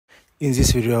In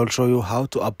this video, I will show you how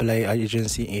to apply an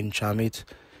agency in Chamet.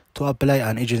 To apply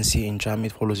an agency in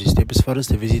Chamet, follow the steps.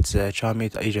 First, visit the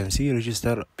Chamet agency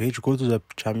register page. Go to the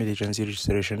Chamet agency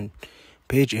registration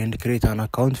page and create an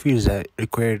account. Fill the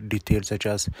required details such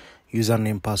as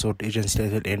username, password, agency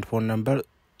title, and phone number.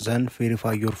 Then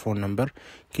verify your phone number.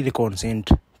 Click on send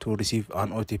to receive an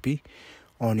OTP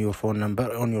on your phone.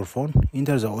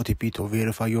 Enter the OTP to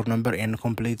verify your number and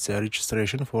complete the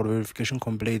registration. For verification,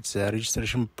 complete the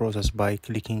registration process by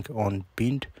clicking on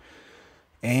pinned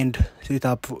and set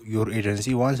up your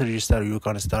agency. Once registered, you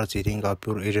can start setting up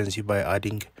your agency by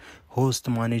adding host,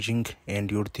 managing and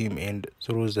your team and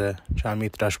through the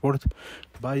Chamet dashboard.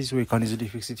 By this way, you can easily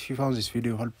fix it. If you found this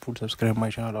video helpful, subscribe my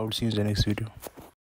channel. I will see you in the next video.